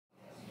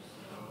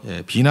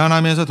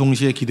비난하면서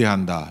동시에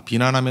기대한다.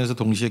 비난하면서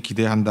동시에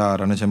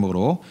기대한다라는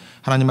제목으로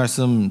하나님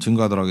말씀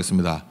증거하도록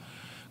하겠습니다.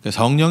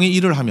 성령이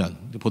일을 하면,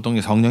 보통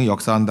성령이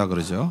역사한다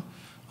그러죠.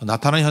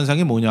 나타나는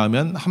현상이 뭐냐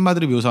하면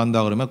한마디로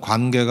묘사한다 그러면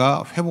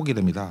관계가 회복이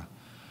됩니다.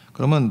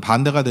 그러면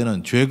반대가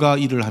되는 죄가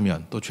일을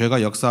하면, 또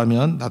죄가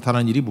역사하면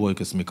나타나는 일이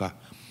뭐였겠습니까?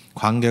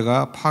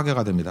 관계가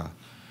파괴가 됩니다.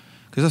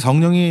 그래서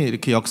성령이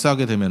이렇게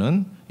역사하게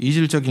되면은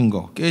이질적인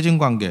거, 깨진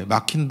관계,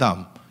 막힌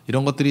담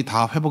이런 것들이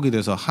다 회복이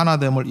돼서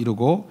하나됨을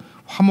이루고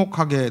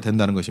화목하게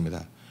된다는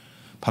것입니다.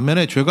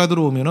 반면에 죄가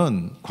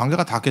들어오면은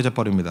관계가 다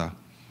깨져버립니다.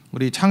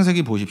 우리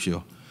창세기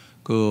보십시오.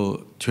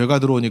 그 죄가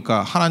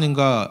들어오니까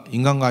하나님과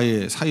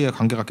인간과의 사이의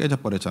관계가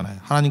깨져버렸잖아요.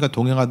 하나님과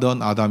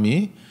동행하던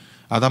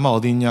아담아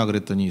어디 있냐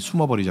그랬더니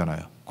숨어버리잖아요.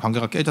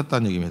 관계가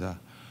깨졌다는 얘기입니다.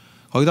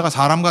 거기다가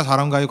사람과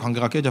사람과의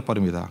관계가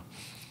깨져버립니다.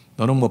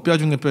 너는 뭐 뼈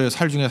중에 뼈에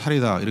살 중에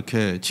살이다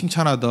이렇게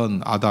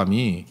칭찬하던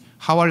아담이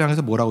하와를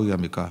향해서 뭐라고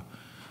얘기합니까?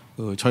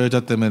 저 여자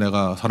때문에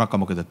내가 선악과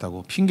먹게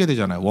됐다고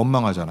핑계대잖아요.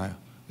 원망하잖아요.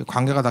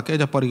 관계가 다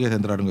깨져버리게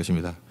된다는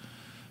것입니다.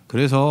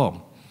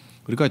 그래서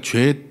그러니까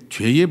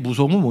죄의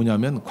무서움은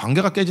뭐냐면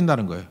관계가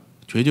깨진다는 거예요.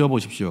 죄 지어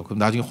보십시오. 그럼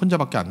나중에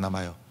혼자밖에 안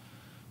남아요.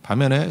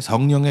 반면에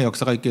성령의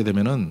역사가 있게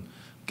되면은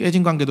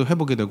깨진 관계도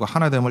회복이 되고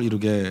하나됨을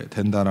이루게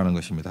된다는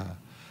것입니다.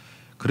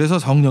 그래서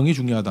성령이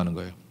중요하다는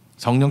거예요.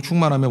 성령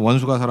충만하면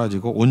원수가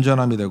사라지고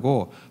온전함이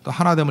되고 또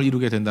하나됨을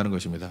이루게 된다는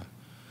것입니다.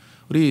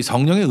 우리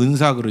성령의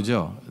은사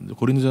그러죠.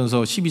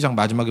 고린도전서 12장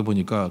마지막에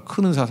보니까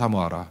큰 은사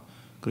사모하라.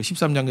 그리고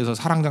 13장에서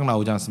사랑장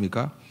나오지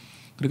않습니까?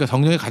 그러니까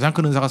성령의 가장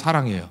큰 은사가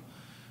사랑이에요.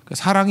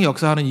 사랑이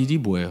역사하는 일이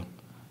뭐예요?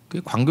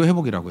 그게 관계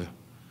회복이라고요.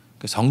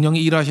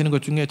 성령이 일하시는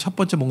것 중에 첫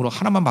번째 목록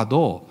하나만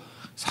봐도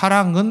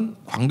사랑은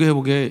관계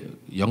회복에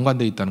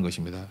연관되어 있다는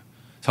것입니다.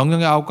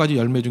 성령의 9가지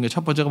열매 중에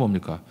첫 번째가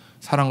뭡니까?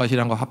 사랑과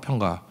희랑과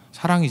화평과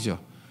사랑이죠.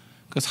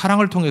 그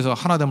사랑을 통해서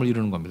하나됨을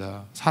이루는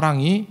겁니다.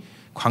 사랑이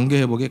관계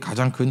회복에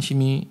가장 큰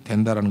힘이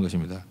된다는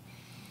것입니다.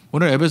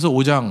 오늘 에베소서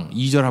 5장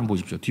 2절 한번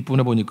보십시오.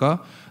 뒷부분에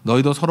보니까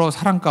너희도 서로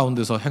사랑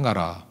가운데서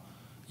행하라.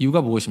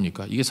 이유가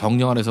무엇입니까? 이게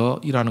성령 안에서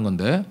일하는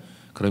건데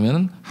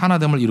그러면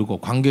하나됨을 이루고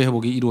관계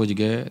회복이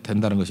이루어지게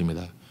된다는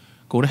것입니다.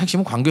 그 오늘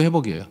핵심은 관계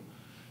회복이에요.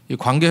 이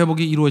관계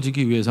회복이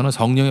이루어지기 위해서는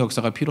성령의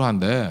역사가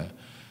필요한데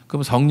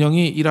그럼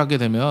성령이 일하게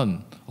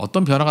되면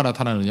어떤 변화가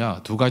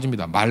나타나느냐? 두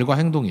가지입니다. 말과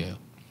행동이에요.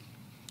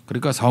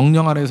 그러니까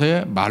성령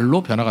안에서의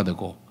말로 변화가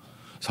되고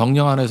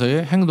성령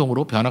안에서의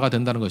행동으로 변화가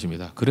된다는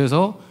것입니다.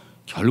 그래서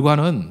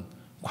결과는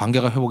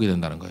관계가 회복이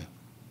된다는 거예요.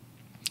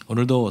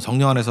 오늘도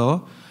성령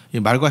안에서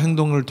이 말과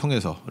행동을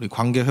통해서 우리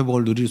관계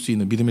회복을 누릴 수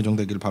있는 믿음의 종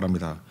되기를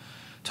바랍니다.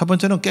 첫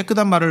번째는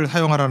깨끗한 말을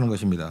사용하라는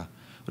것입니다.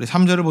 우리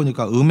 3절을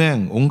보니까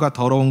음행, 온갖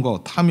더러운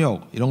것,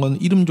 탐욕 이런 건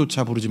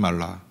이름조차 부르지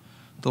말라.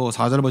 또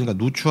 4절 보니까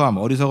누추함,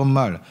 어리석은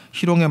말,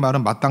 희롱의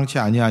말은 마땅치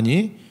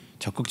아니하니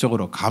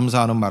적극적으로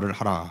감사하는 말을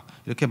하라.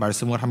 이렇게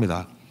말씀을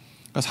합니다.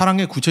 그러니까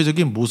사랑의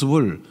구체적인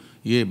모습을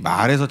이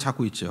말에서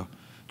찾고 있죠.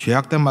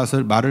 죄악된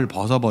말을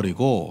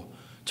벗어버리고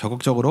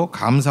적극적으로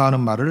감사하는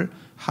말을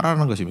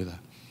하라는 것입니다.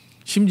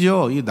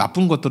 심지어 이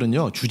나쁜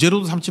것들은요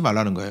주제로도 삼지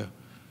말라는 거예요.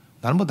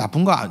 나는 뭐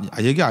나쁜 거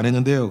얘기 안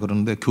했는데요.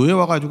 그러는데 교회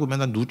와가지고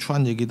맨날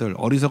누추한 얘기들,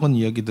 어리석은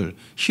이야기들,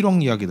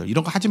 희롱 이야기들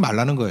이런 거 하지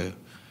말라는 거예요.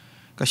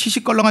 그러니까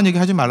시시껄렁한 얘기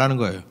하지 말라는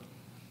거예요.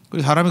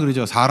 그리고 사람이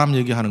그러죠. 사람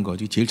얘기하는 거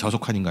제일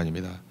저속한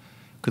인간입니다.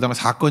 그 다음에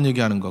사건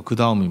얘기하는 거 그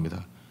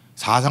다음입니다.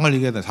 사상을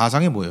얘기해야 돼.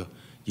 사상이 뭐예요?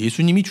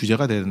 예수님이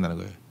주제가 돼야 된다는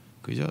거예요.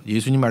 그죠?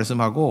 예수님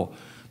말씀하고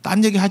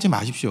딴 얘기 하지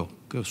마십시오.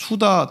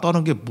 수다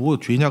떠는 게 뭐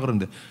죄냐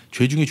그러는데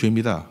죄 중에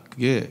죄입니다.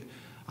 그게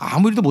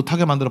아무 일도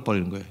못하게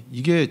만들어버리는 거예요.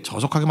 이게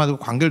저속하게 만들고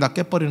관계를 다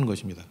깨버리는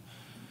것입니다.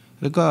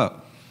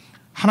 그러니까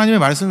하나님의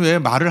말씀 외에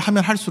말을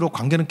하면 할수록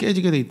관계는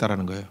깨지게 돼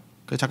있다는 거예요.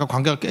 그래서 잠깐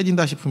관계가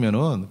깨진다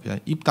싶으면은 그냥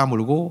입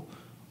다물고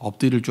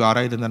엎드릴 줄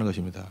알아야 된다는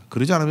것입니다.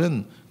 그러지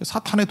않으면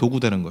사탄의 도구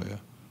되는 거예요.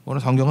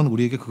 오늘 성경은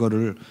우리에게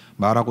그거를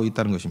말하고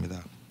있다는 것입니다.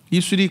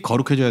 입술이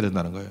거룩해져야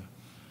된다는 거예요.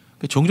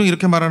 종종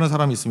이렇게 말하는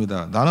사람이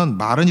있습니다. 나는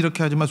말은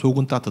이렇게 하지만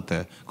속은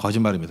따뜻해.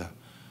 거짓말입니다.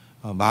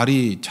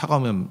 말이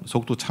차가우면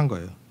속도 찬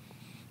거예요.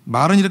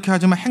 말은 이렇게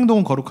하지만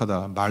행동은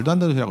거룩하다. 말도 안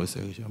되는 소리라고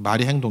있어요. 그죠?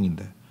 말이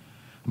행동인데.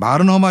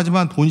 말은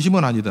험하지만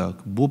본심은 아니다.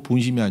 뭐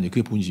본심이 아니에요.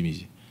 그게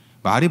본심이지.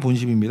 말이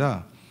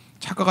본심입니다.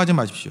 착각하지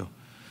마십시오.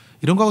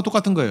 이런 거하고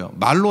똑같은 거예요.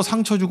 말로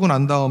상처 주고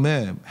난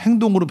다음에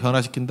행동으로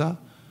변화시킨다.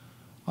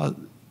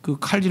 그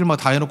칼질을 막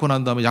다 해놓고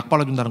난 다음에 약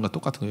발라준다는 거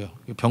똑같은 거예요.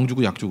 병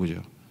주고 약 주고죠.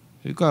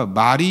 그러니까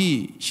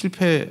말이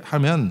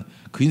실패하면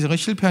그 인생은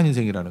실패한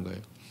인생이라는 거예요.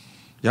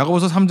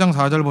 야고보서 3장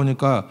 4절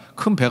보니까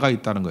큰 배가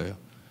있다는 거예요.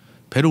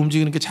 배를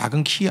움직이는 게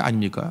작은 키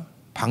아닙니까?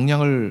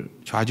 방향을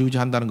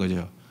좌지우지한다는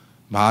거죠.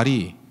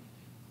 말이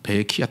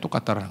배의 키와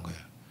똑같다라는 거예요.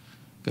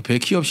 그러니까 배의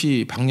키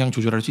없이 방향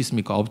조절할 수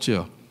있습니까?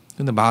 없죠.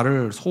 그런데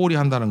말을 소홀히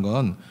한다는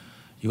건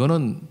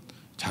이거는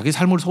자기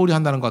삶을 소홀히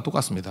한다는 것과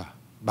똑같습니다.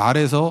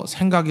 말에서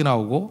생각이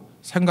나오고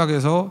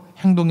생각에서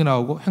행동이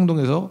나오고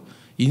행동에서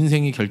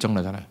인생이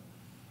결정나잖아요.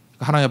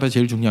 하나님 앞에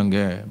제일 중요한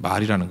게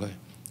말이라는 거예요.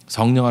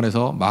 성령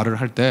안에서 말을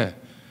할 때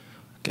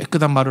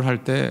깨끗한 말을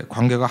할 때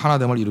관계가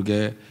하나됨을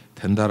이루게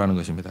된다라는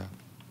것입니다.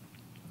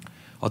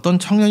 어떤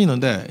청년이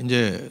있는데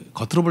이제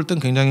겉으로 볼 땐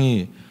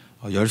굉장히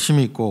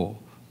열심히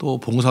있고 또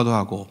봉사도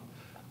하고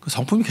그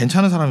성품이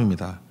괜찮은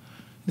사람입니다.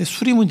 근데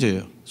술이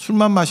문제예요.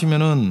 술만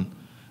마시면은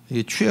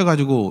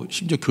취해가지고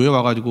심지어 교회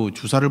와가지고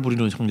주사를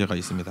부리는 형제가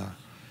있습니다.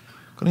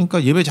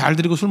 그러니까 예배 잘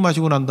드리고 술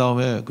마시고 난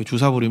다음에 그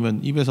주사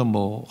부리면 입에서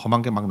뭐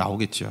험한 게 막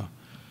나오겠죠.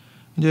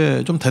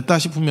 이제 좀 됐다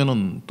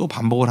싶으면은 또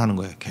반복을 하는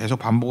거예요. 계속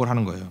반복을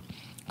하는 거예요.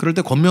 그럴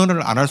때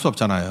권면을 안 할 수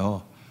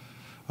없잖아요.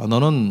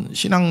 너는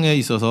신앙에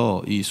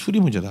있어서 이 술이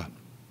문제다.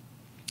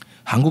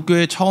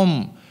 한국교회에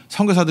처음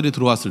선교사들이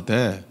들어왔을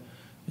때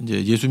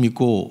이제 예수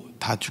믿고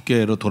다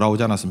주께로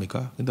돌아오지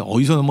않았습니까? 근데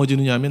어디서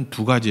넘어지느냐 하면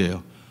두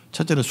가지예요.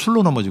 첫째는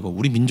술로 넘어지고,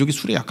 우리 민족이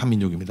술에 약한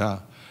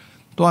민족입니다.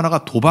 또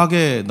하나가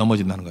도박에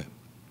넘어진다는 거예요.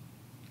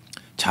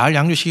 잘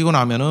양육시키고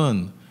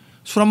나면은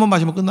술 한 번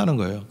마시면 끝나는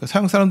거예요. 그러니까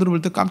서양 사람들을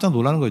볼 때 깜짝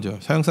놀라는 거죠.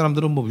 서양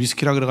사람들은 뭐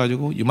위스키라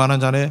그래가지고 이만한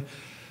잔에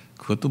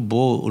그것도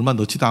뭐 얼마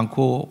넣지도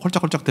않고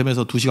홀짝홀짝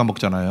대면서 2시간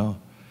먹잖아요.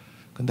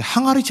 근데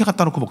항아리채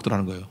갖다 놓고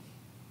먹더라는 거예요.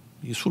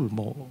 이 술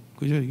뭐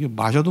그죠? 이게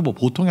마셔도 뭐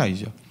보통이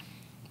아니죠.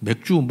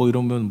 맥주 뭐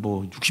이러면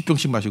뭐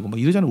 60병씩 마시고 뭐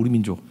이러잖아요. 우리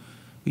민족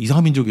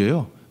이상한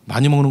민족이에요.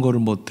 많이 먹는 거를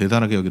뭐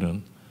대단하게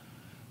여기는.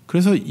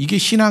 그래서 이게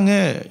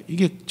신앙에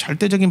이게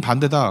절대적인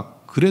반대다.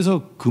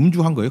 그래서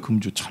금주한 거예요.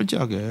 금주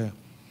철저하게.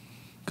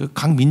 그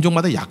각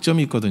민족마다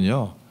약점이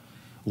있거든요.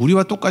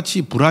 우리와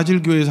똑같이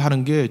브라질 교회에서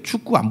하는 게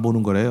축구 안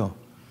보는 거래요.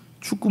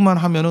 축구만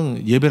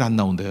하면은 예배를 안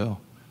나온대요.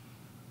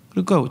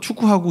 그러니까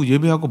축구하고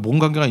예배하고 뭔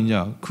관계가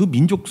있냐? 그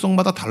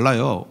민족성마다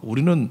달라요.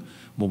 우리는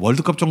뭐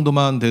월드컵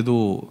정도만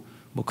돼도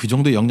뭐 그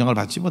정도의 영향을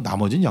받지 뭐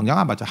나머지는 영향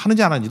안 받죠.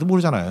 하는지 안 하는지도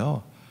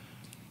모르잖아요.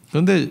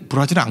 그런데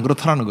브라질은 안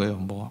그렇다라는 거예요.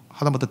 뭐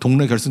하다못해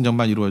동네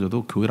결승전만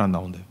이루어져도 교회를 안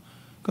나온대요.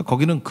 그러니까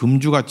거기는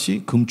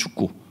금주같이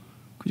금축구.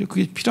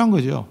 그게 필요한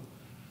거죠.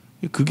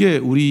 그게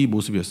우리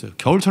모습이었어요.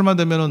 겨울철만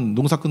되면은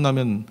농사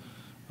끝나면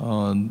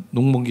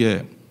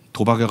농목에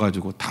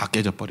도박해가지고 다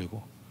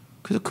깨져버리고.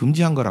 그래서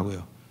금지한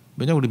거라고요.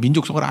 왜냐하면 우리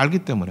민족성을 알기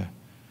때문에.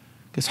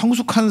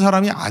 성숙한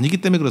사람이 아니기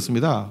때문에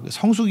그렇습니다.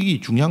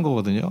 성숙이 중요한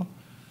거거든요.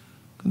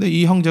 근데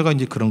이 형제가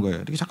이제 그런 거예요.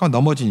 이렇게 잠깐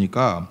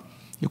넘어지니까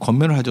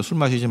권면을 하죠. 술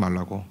마시지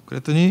말라고.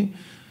 그랬더니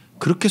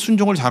그렇게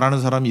순종을 잘하는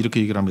사람이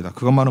이렇게 얘기를 합니다.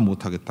 그것만은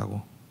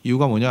못하겠다고.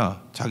 이유가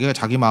뭐냐? 자기가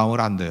자기 마음을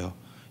안 돼요.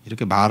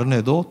 이렇게 말은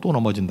해도 또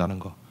넘어진다는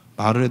거.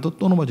 말을 해도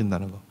또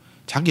넘어진다는 거.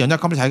 자기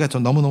연약함을 자기가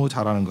너무너무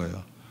잘하는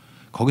거예요.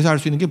 거기서 할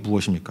수 있는 게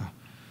무엇입니까?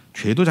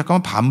 죄도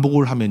잠깐만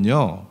반복을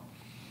하면요.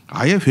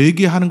 아예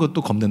회개하는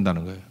것도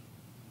겁낸다는 거예요.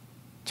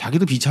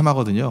 자기도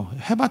비참하거든요.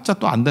 해봤자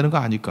또 안 되는 거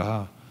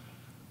아니까.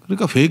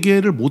 그러니까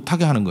회개를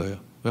못하게 하는 거예요.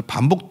 왜?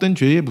 반복된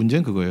죄의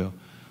문제는 그거예요.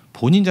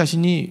 본인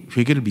자신이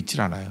회개를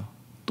믿질 않아요.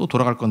 또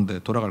돌아갈 건데.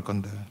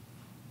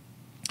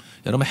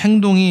 여러분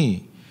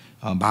행동이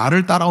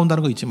말을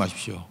따라온다는 거 잊지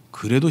마십시오.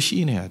 그래도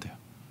시인해야 돼요.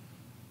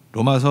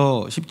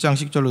 로마서 10장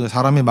 10절로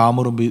사람의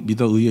마음으로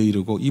믿어 의에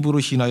이르고 입으로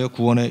시인하여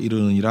구원에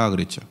이르느니라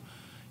그랬죠.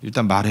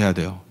 일단 말해야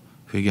돼요.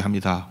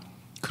 회개합니다.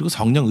 그리고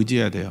성령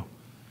의지해야 돼요.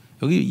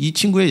 여기 이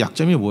친구의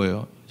약점이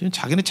뭐예요?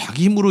 자기는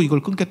자기 힘으로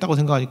이걸 끊겠다고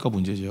생각하니까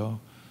문제죠.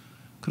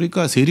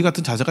 그러니까 세리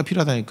같은 자세가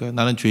필요하다니까요.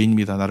 나는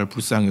죄인입니다. 나를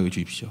불쌍히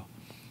여겨주십시오.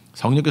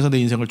 성령께서 내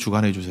인생을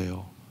주관해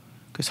주세요.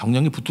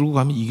 성령이 붙들고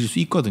가면 이길 수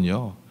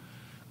있거든요.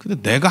 근데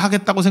내가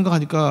하겠다고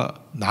생각하니까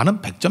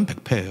나는 100점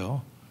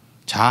 100패예요.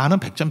 자아는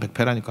 100점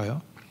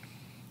 100패라니까요.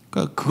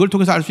 그러니까 그걸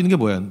통해서 알 수 있는 게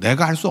뭐예요?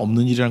 내가 할 수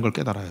없는 일이라는 걸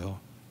깨달아요.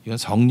 이건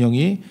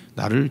성령이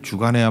나를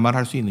주관해야만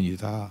할 수 있는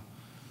일이다.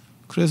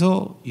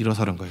 그래서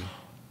일어서는 거예요.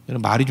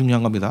 말이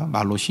중요한 겁니다.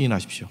 말로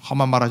시인하십시오.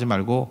 험한 말하지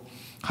말고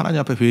하나님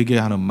앞에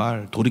회개하는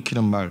말,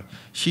 돌이키는 말,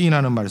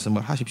 시인하는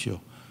말씀을 하십시오.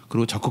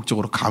 그리고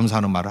적극적으로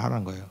감사하는 말을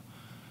하라는 거예요.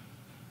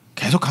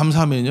 계속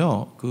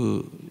감사하면요,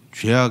 그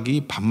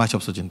죄악이 밥맛이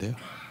없어진대요.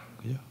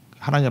 그죠?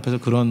 하나님 앞에서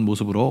그런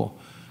모습으로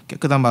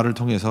깨끗한 말을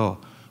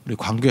통해서 우리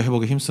관계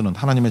회복에 힘쓰는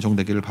하나님의 종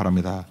되기를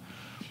바랍니다.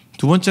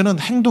 두 번째는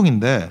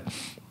행동인데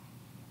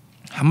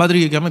한마디로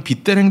얘기하면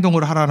빛된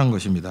행동을 하라는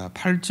것입니다.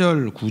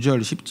 8절,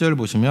 9절, 10절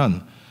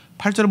보시면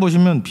 8절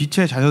보시면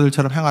빛의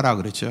자녀들처럼 행하라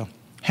그랬죠.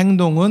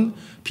 행동은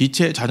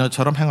빛의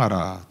자녀처럼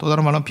행하라. 또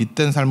다른 말은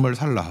빛된 삶을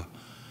살라.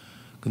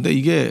 근데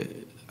이게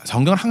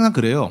성경은 항상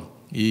그래요.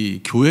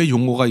 이 교회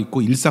용어가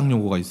있고 일상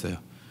용어가 있어요.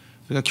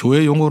 그러니까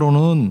교회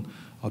용어로는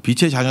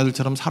빛의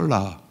자녀들처럼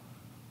살라.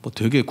 뭐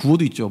되게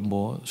구호도 있죠.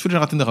 뭐 수리나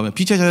같은 데 가면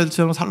빛의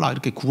자녀들처럼 살라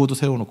이렇게 구호도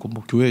세워놓고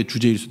뭐 교회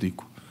주제일 수도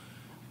있고.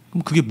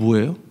 그럼 그게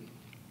뭐예요?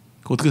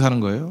 어떻게 사는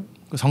거예요?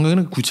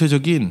 성경에는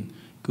구체적인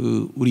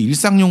그 우리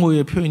일상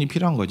용어의 표현이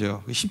필요한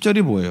거죠.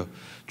 10절이 뭐예요?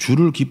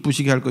 주를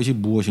기쁘시게 할 것이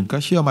무엇인가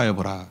시험하여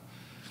보라.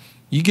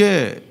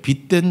 이게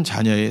빛된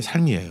자녀의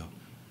삶이에요.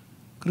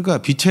 그러니까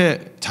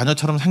빛의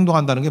자녀처럼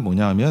행동한다는 게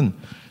뭐냐 하면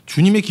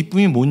주님의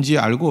기쁨이 뭔지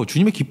알고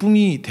주님의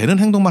기쁨이 되는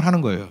행동만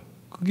하는 거예요.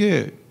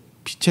 그게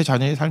빛의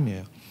자녀의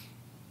삶이에요.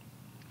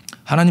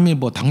 하나님이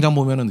뭐 당장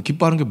보면은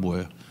기뻐하는 게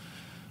뭐예요?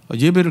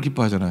 예배를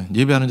기뻐하잖아요.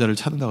 예배하는 자를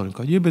찾는다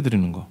그러니까 예배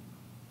드리는 거.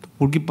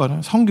 뭘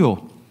기뻐하냐?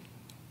 선교.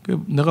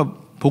 내가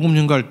복음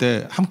증거할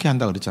때 함께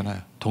한다 그랬잖아요.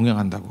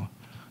 동행한다고.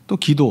 또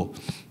기도.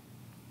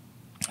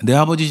 내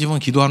아버지 집은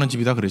기도하는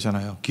집이다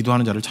그랬잖아요.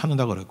 기도하는 자를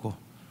찾는다 그랬고.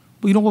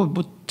 뭐 이런 거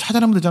뭐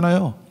찾아내면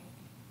되잖아요.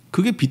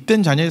 그게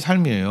빛된 자녀의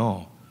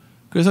삶이에요.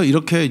 그래서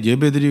이렇게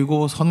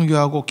예배드리고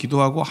선교하고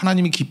기도하고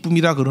하나님이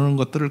기쁨이라 그러는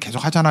것들을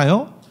계속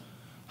하잖아요.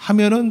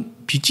 하면은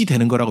빛이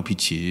되는 거라고,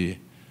 빛이.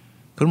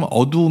 그러면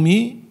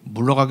어두움이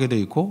물러가게 돼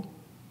있고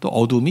또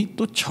어두움이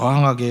또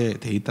저항하게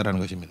돼 있다는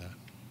것입니다.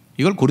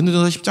 이걸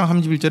고린도전서 10장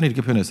 31절에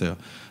이렇게 표현했어요.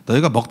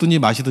 너희가 먹든지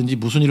마시든지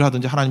무슨 일을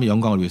하든지 하나님의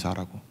영광을 위해서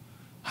하라고.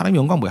 하나님의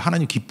영광 뭐예요?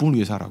 하나님 기쁨을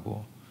위해서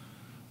하라고.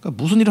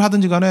 그러니까 무슨 일을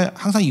하든지 간에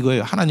항상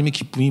이거예요. 하나님의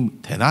기쁨이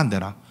되나 안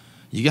되나.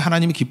 이게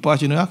하나님이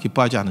기뻐하시느냐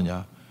기뻐하지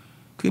않느냐.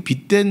 그게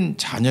빛된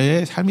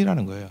자녀의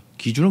삶이라는 거예요.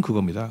 기준은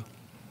그겁니다.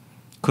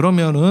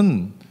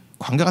 그러면은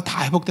관계가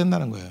다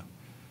회복된다는 거예요.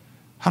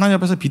 하나님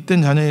앞에서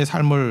빛된 자녀의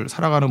삶을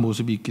살아가는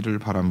모습이 있기를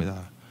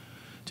바랍니다.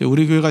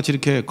 우리 교회 같이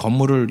이렇게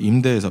건물을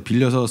임대해서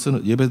빌려서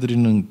쓰는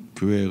예배드리는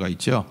교회가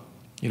있죠.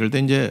 이럴 때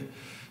이제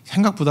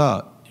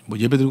생각보다 뭐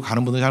예배드리고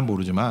가는 분들은 잘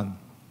모르지만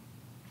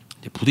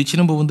이제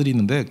부딪히는 부분들이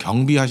있는데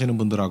경비하시는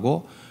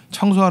분들하고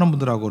청소하는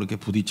분들하고 이렇게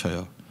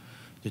부딪혀요.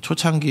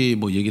 초창기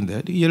뭐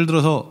얘기인데 예를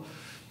들어서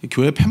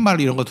교회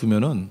팻말 이런 거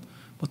두면은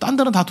뭐 딴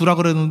데는 다 두라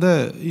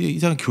그랬는데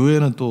이상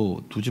교회는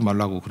또 두지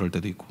말라고 그럴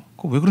때도 있고.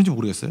 그거 왜 그런지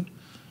모르겠어요.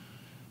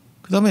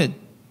 그다음에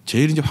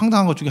제일 이제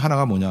황당한 것 중에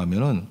하나가 뭐냐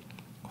하면은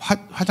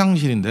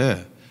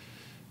화장실인데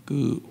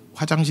그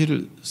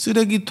화장실을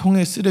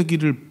쓰레기통에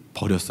쓰레기를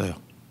버렸어요.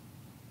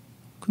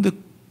 근데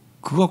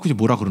그거 갖고 이제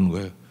뭐라 그러는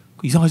거예요.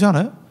 이상하지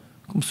않아요?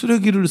 그럼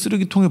쓰레기를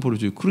쓰레기통에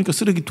버려줘요. 그러니까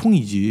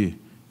쓰레기통이지.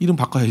 이름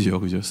바꿔야죠.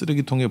 그죠?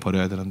 쓰레기통에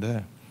버려야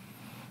되는데.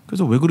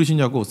 그래서 왜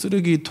그러시냐고,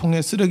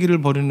 쓰레기통에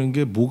쓰레기를 버리는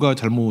게 뭐가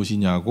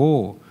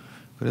잘못이냐고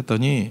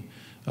그랬더니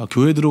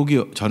교회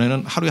들어오기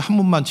전에는 하루에 한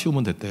번만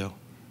치우면 됐대요.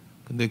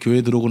 근데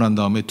교회 들어오고 난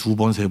다음에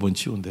 2번, 3번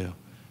치운대요.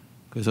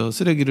 그래서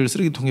쓰레기를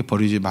쓰레기통에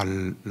버리지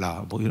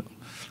말라. 뭐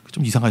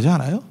좀 이상하지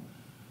않아요?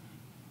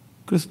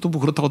 그래서 또 뭐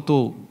그렇다고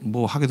또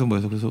뭐 하게도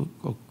뭐해서 그래서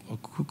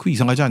그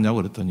이상하지 않냐고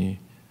그랬더니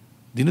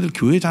니네들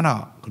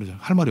교회잖아. 그러죠.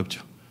 할 말이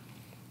없죠.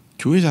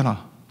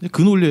 교회잖아.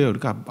 그 논리예요.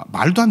 그러니까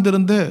말도 안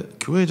되는데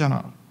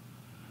교회잖아.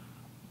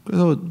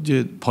 그래서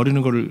이제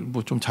버리는 거를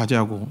뭐 좀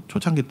자제하고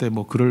초창기 때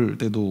뭐 그럴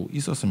때도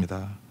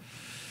있었습니다.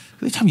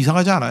 근데 참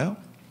이상하지 않아요?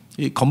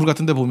 이 건물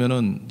같은 데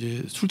보면은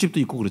이제 술집도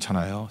있고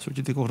그렇잖아요.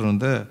 술집도 있고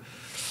그러는데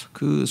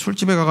그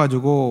술집에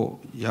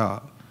가가지고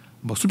야,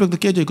 뭐 술병도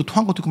깨져 있고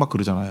토한 것도 있고 막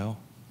그러잖아요.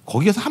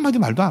 거기에서 한마디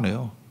말도 안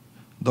해요.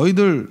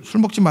 너희들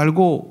술 먹지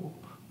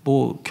말고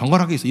뭐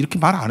경건하게 있어. 이렇게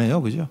말 안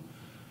해요. 그죠?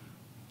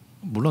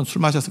 물론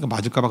술 마셨으니까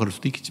맞을까봐 그럴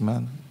수도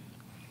있겠지만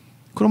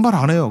그런 말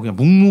안 해요. 그냥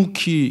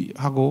묵묵히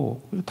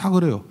하고 다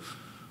그래요.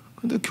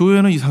 근데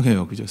교회는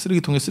이상해요. 그죠?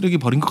 쓰레기통에 쓰레기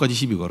버린 것까지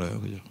시비 걸어요.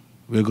 그죠?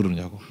 왜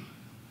그러냐고.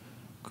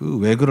 그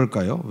왜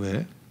그럴까요?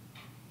 왜?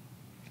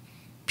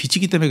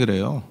 빛이기 때문에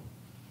그래요.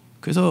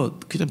 그래서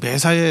그냥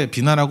매사에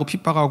비난하고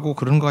핍박하고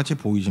그런 것 같이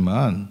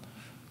보이지만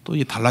또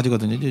이게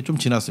달라지거든요. 이제 좀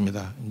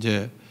지났습니다.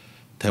 이제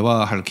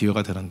대화할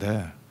기회가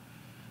되는데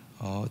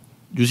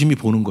유심히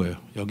보는 거예요.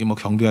 여기 뭐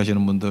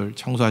경비하시는 분들,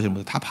 청소하시는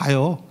분들 다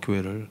봐요.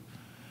 교회를.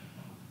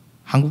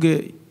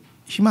 한국에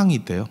희망이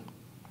있대요.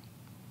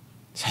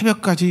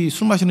 새벽까지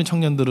술 마시는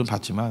청년들은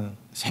봤지만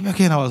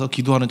새벽에 나와서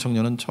기도하는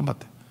청년은 처음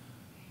봤대요.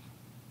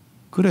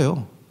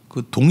 그래요.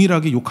 그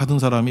동일하게 욕하던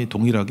사람이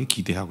동일하게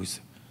기대하고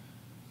있어요.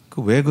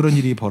 그 왜 그런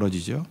일이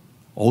벌어지죠?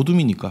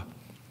 어둠이니까.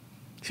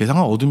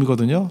 세상은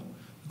어둠이거든요.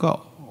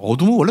 그러니까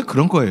어둠은 원래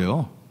그런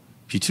거예요.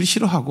 빛을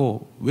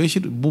싫어하고 왜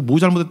뭐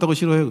잘못했다고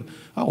싫어해요?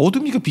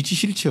 어둠이니까 빛이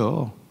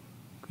싫죠.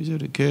 그죠?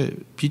 이렇게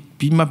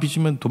빛만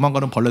비추면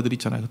도망가는 벌레들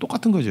있잖아요.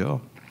 똑같은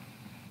거죠.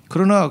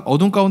 그러나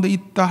어둠 가운데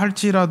있다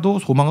할지라도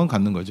소망은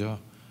갖는 거죠.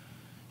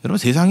 여러분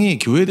세상이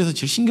교회에 대해서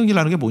제일 신경질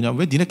나는 게 뭐냐면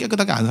왜 니네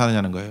깨끗하게 안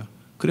사느냐는 거예요.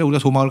 그래 우리가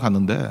소망을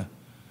갖는데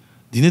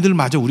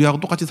니네들마저 우리하고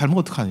똑같이 살면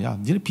어떡하냐.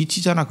 니네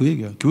빛이잖아 그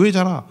얘기예요.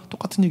 교회잖아.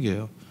 똑같은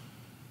얘기예요.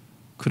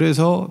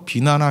 그래서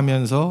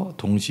비난하면서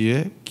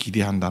동시에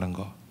기대한다는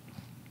거.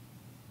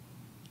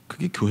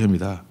 그게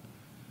교회입니다.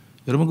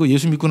 여러분 그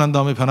예수 믿고 난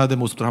다음에 변화된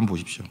모습들 한번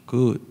보십시오.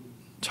 그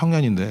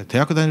청년인데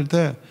대학교 다닐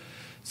때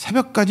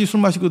새벽까지 술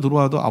마시고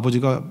들어와도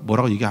아버지가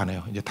뭐라고 얘기 안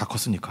해요. 이제 다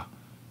컸으니까.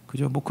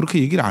 그죠? 뭐 그렇게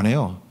얘기를 안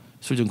해요.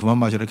 술 좀 그만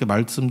마시라 이렇게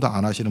말씀도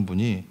안 하시는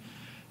분이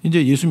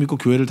이제 예수 믿고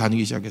교회를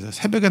다니기 시작해서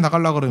새벽에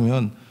나가려고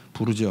그러면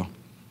부르죠.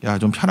 야,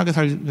 좀 편하게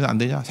살면 안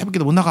되냐?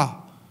 새벽에도 못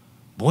나가.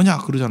 뭐냐?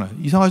 그러잖아요.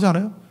 이상하지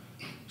않아요?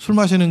 술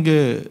마시는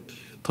게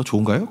더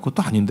좋은가요?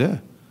 그것도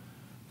아닌데.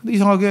 근데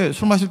이상하게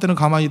술 마실 때는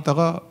가만히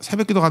있다가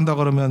새벽기도 간다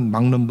그러면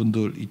막는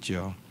분들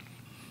있죠.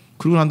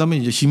 그러고 난 다음에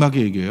이제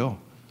심하게 얘기해요.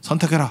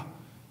 선택해라.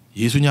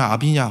 예수냐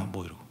아비냐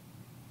뭐 이러고.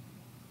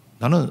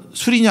 나는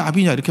술이냐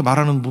아비냐 이렇게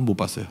말하는 분 못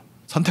봤어요.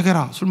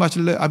 선택해라. 술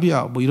마실래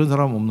아비야 뭐 이런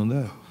사람은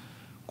없는데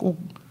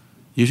꼭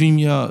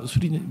예수님이냐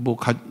술이냐 뭐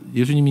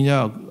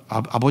예수님이냐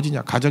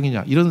아버지냐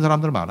가정이냐 이런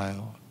사람들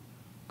많아요.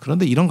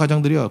 그런데 이런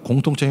가정들이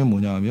공통점이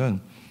뭐냐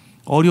하면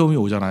어려움이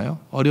오잖아요.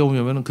 어려움이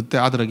오면 그때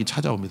아들에게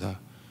찾아옵니다.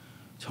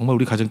 정말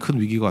우리 가정 큰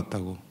위기가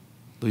왔다고.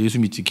 너 예수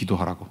믿지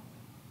기도하라고.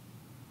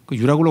 그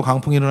유라굴로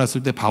강풍이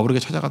일어났을 때 바울에게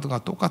찾아갔던 거와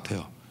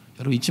똑같아요.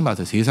 여러분 잊지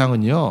마세요.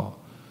 세상은요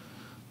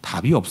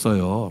답이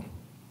없어요.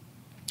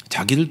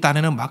 자기들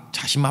딴에는 막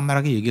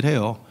자신만만하게 얘기를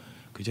해요.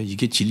 그죠?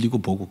 이게 진리고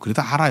뭐고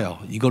그래도 알아요.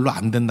 이걸로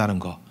안 된다는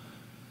거.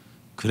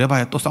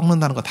 그래봐야 또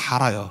썩는다는 거 다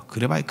알아요.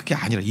 그래봐야 그게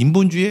아니라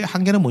인본주의의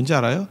한계는 뭔지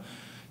알아요?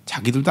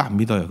 자기들도 안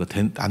믿어요.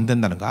 안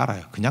된다는 거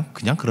알아요.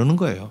 그냥 그러는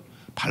거예요.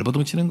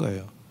 발버둥 치는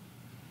거예요.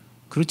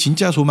 그리고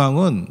진짜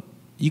소망은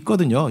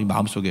있거든요. 이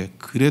마음속에.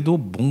 그래도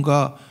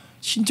뭔가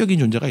신적인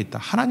존재가 있다.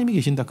 하나님이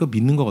계신다. 그거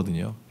믿는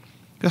거거든요.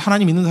 그래서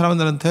하나님 믿는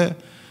사람들한테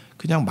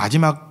그냥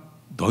마지막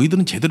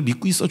너희들은 제대로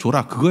믿고 있어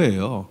줘라.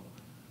 그거예요.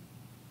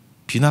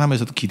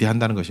 비난하면서도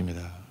기대한다는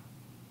것입니다.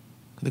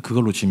 근데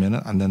그걸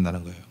놓치면 안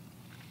된다는 거예요.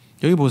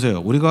 여기 보세요.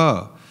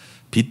 우리가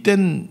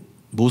빛된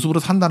모습으로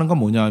산다는 건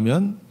뭐냐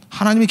하면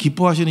하나님이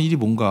기뻐하시는 일이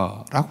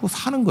뭔가라고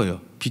사는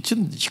거예요.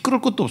 빛은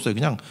시끄러울 것도 없어요.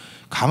 그냥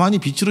가만히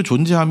빛으로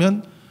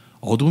존재하면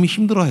어둠이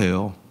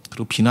힘들어해요.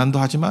 그리고 비난도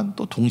하지만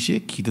또 동시에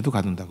기대도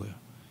갖는다고요.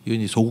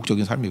 이건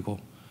소극적인 삶이고.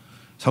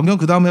 성경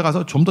그 다음에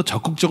가서 좀 더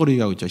적극적으로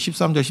얘기하고 있죠.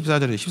 13절,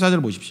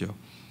 14절 보십시오.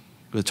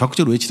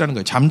 적극적으로 외치라는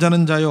거예요.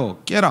 잠자는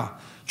자여 깨라.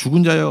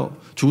 죽은 자여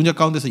죽은 자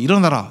가운데서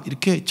일어나라.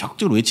 이렇게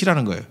적극적으로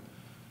외치라는 거예요.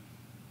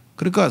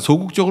 그러니까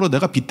소극적으로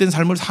내가 빛된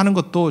삶을 사는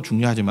것도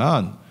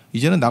중요하지만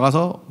이제는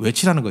나가서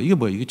외치라는 거예요. 이게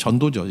뭐예요? 이게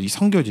전도죠. 이게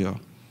선교죠.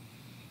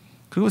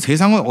 그리고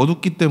세상은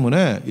어둡기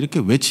때문에 이렇게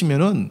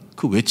외치면은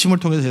그 외침을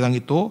통해서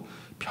세상이 또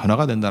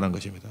변화가 된다는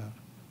것입니다.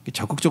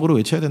 적극적으로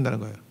외쳐야 된다는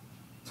거예요.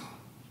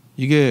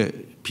 이게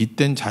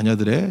빛된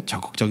자녀들의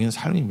적극적인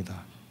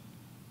삶입니다.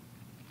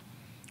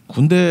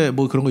 군대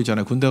뭐 그런 거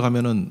있잖아요. 군대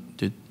가면은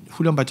이제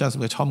훈련 받지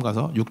않습니까? 처음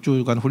가서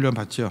 6주간 훈련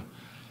받죠.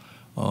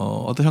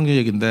 어떤 형제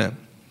얘기인데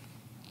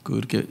그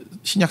이렇게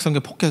신약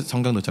성경 포켓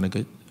성경 넣잖아요.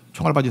 그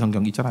총알바지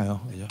성경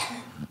있잖아요. 그죠?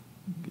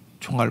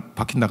 총알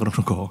박힌다 그러는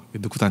거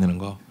넣고 다니는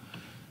거.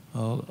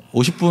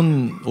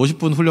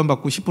 50분 훈련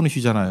받고 10분은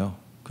쉬잖아요.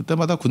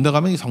 그때마다 군대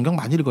가면 이 성경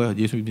많이 읽어요.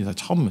 예수 믿는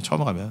사람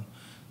처음 가면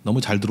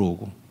너무 잘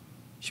들어오고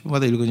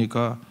 10분마다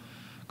읽으니까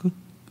그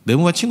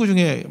내무반 친구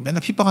중에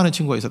맨날 핍박하는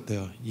친구가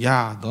있었대요.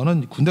 야,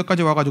 너는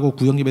군대까지 와가지고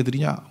구형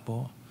예배드리냐?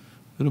 뭐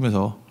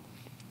이러면서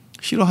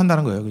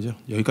싫어한다는 거예요. 그죠?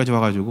 여기까지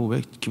와가지고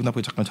왜 기분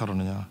나쁘게 잠깐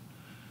저러느냐?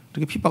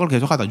 이렇게 핍박을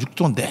계속하다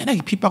 6주간 내내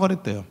핍박을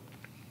했대요.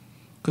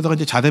 그러다가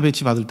이제 자대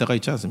배치 받을 때가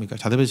있지 않습니까?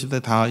 자대 배치 때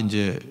다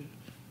이제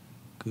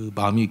그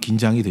마음이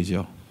긴장이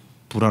되죠.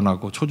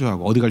 불안하고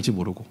초조하고 어디 갈지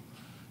모르고.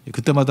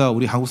 그때마다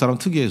우리 한국 사람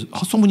특유의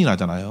헛소문이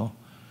나잖아요.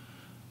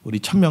 우리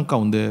 1000명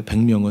가운데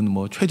 100명은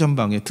뭐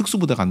최전방에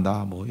특수부대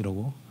간다 뭐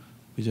이러고,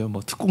 그죠?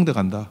 뭐 특공대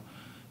간다.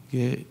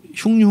 이게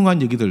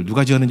흉흉한 얘기들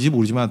누가 지었는지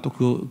모르지만 또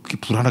그게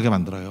불안하게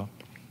만들어요.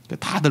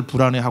 다들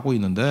불안해하고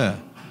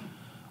있는데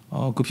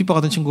그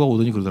핍박하던 친구가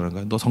오더니 그러더라는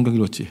거예요. 너 성경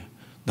읽었지?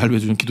 날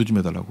위해서 좀 기도 좀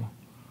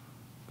해달라고.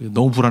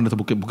 너무 불안해서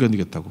못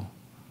견디겠다고.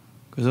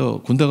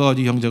 그래서 군대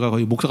가가지고 형제가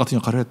거의 목사 같은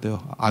역할을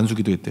했대요.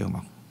 안수기도 했대요.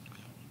 막.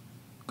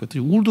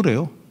 그랬더니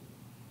울더래요.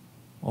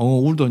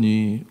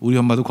 울더니 우리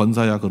엄마도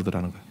권사야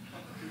그러더라는 거예요.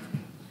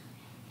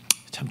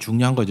 참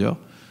중요한 거죠.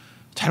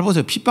 잘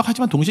보세요.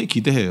 핍박하지만 동시에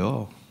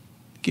기대해요.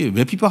 이게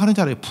왜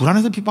핍박하는지 알아요?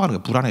 불안해서 핍박하는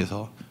거예요.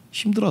 불안해서.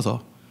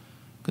 힘들어서.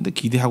 근데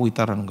기대하고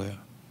있다라는 거예요.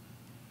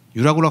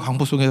 유라굴라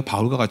강포송에서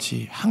바울과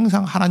같이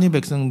항상 하나님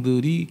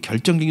백성들이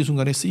결정적인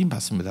순간에 쓰임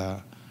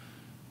받습니다.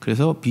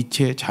 그래서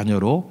빛의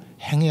자녀로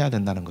행해야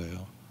된다는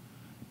거예요.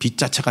 빛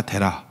자체가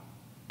되라.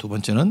 두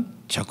번째는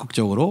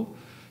적극적으로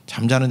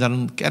잠자는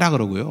자는 깨라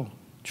그러고요.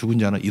 죽은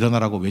자는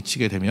일어나라고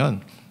외치게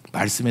되면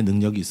말씀의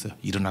능력이 있어요.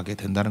 일어나게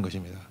된다는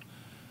것입니다.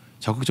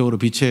 적극적으로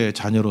빛의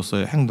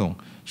자녀로서의 행동,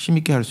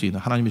 힘있게 할 수 있는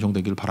하나님의 종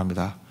되기를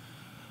바랍니다.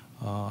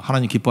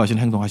 하나님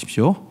기뻐하시는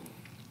행동하십시오.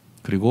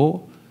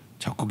 그리고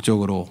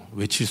적극적으로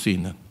외칠 수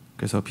있는,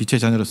 그래서 빛의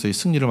자녀로서의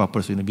승리를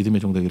맛볼 수 있는 믿음의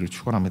종 되기를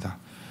축원합니다.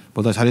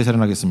 보다 자리에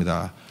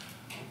세련하겠습니다.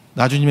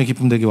 나 주님의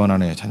기쁨 되기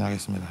원하네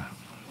찬양하겠습니다.